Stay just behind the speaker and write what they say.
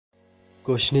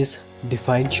Question is,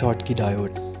 define Schottky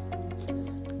diode.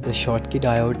 The Schottky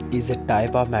diode is a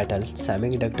type of metal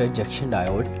semiconductor junction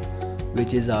diode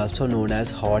which is also known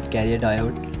as hot carrier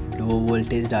diode, low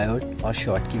voltage diode or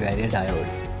Schottky barrier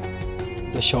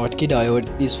diode. The Schottky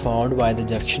diode is formed by the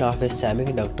junction of a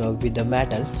semiconductor with the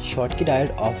metal. Schottky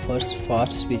diode offers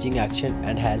fast switching action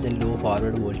and has a low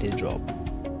forward voltage drop.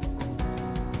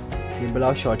 Symbol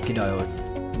of Schottky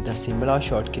diode. The symbol of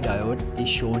Schottky diode is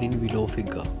shown in below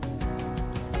figure.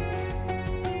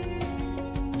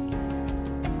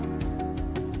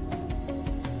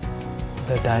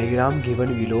 The diagram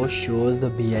given below shows the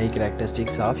BI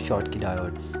characteristics of Schottky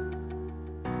diode.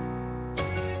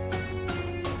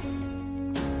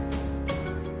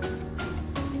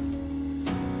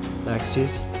 Next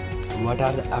is, what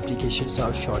are the applications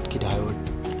of Schottky diode?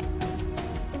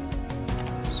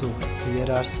 So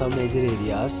here are some major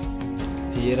areas.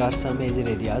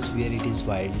 Where it is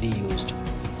widely used.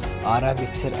 RF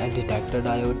mixer and detector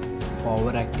diode,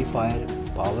 power rectifier,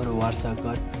 power over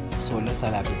circuit, solar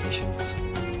cell applications.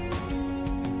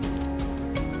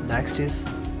 Next is,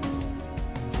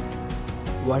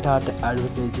 what are the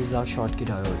advantages of Schottky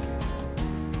diode?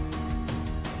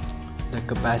 The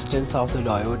capacitance of the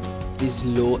diode is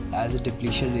low as the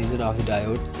depletion region of the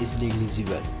diode is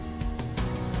negligible.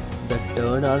 The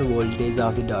turn-on voltage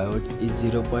of the diode is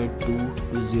 0.2 to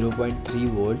 0.3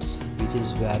 volts, which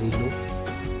is very low.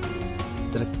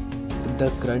 The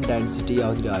current density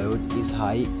of the diode is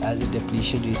high as the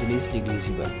depletion region is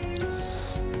negligible.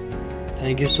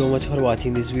 Thank you so much for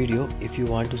watching this video. If you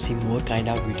want to see more kind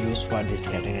of videos for this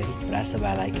category, press the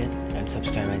bell icon and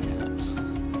subscribe my channel.